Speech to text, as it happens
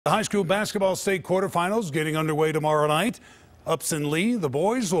The high school basketball state quarterfinals getting underway tomorrow night. Upson Lee, the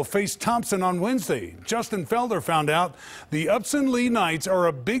boys, will face Thomson on Wednesday. Justin Felder found out the Upson Lee Knights are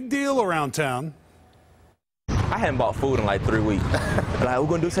a big deal around town. I hadn't bought food in like 3 weeks. Like, we're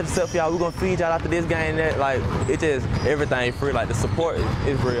gonna do such and such for y'all. We're gonna feed y'all after this game. That like, it just everything free. Like the support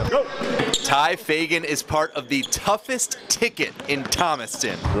is real. Go. Ty Fagan is part of the toughest ticket in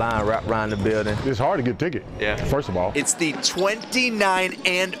Thomaston. Line wrapped around the building. It's hard to get a ticket. Yeah. First of all, it's the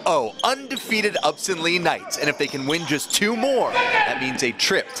 29-0 undefeated Upson Lee Knights, and if they can win just 2 more, that means a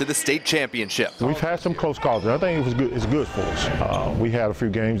trip to the state championship. We've had some close calls, and I think it was good. It's good for us. We had a few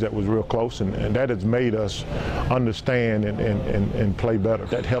games that was real close, and that has made us understand and play better.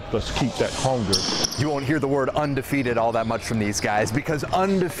 That helped us keep that hunger. You won't hear the word undefeated all that much from these guys because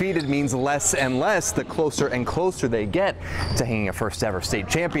undefeated means less and less the closer and closer they get to hanging a first ever state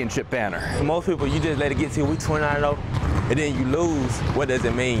championship banner. For most people, you just let it get to week 29 and then you lose. What does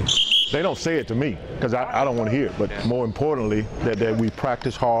it mean? They don't say it to me because I don't want to hear it, but more importantly, that we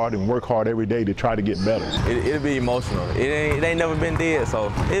practice hard and work hard every day to try to get better. It'll be emotional. It ain't never been dead,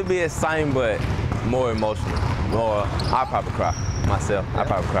 so it'll be exciting, but more emotional. I'll probably cry myself. I'll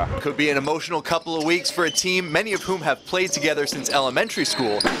probably cry. Could be an emotional couple of weeks for a team, many of whom have played together since elementary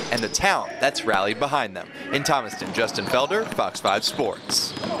school, and the town that's rallied behind them. In Thomaston, Justin Felder, Fox 5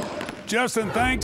 Sports. Justin, thanks.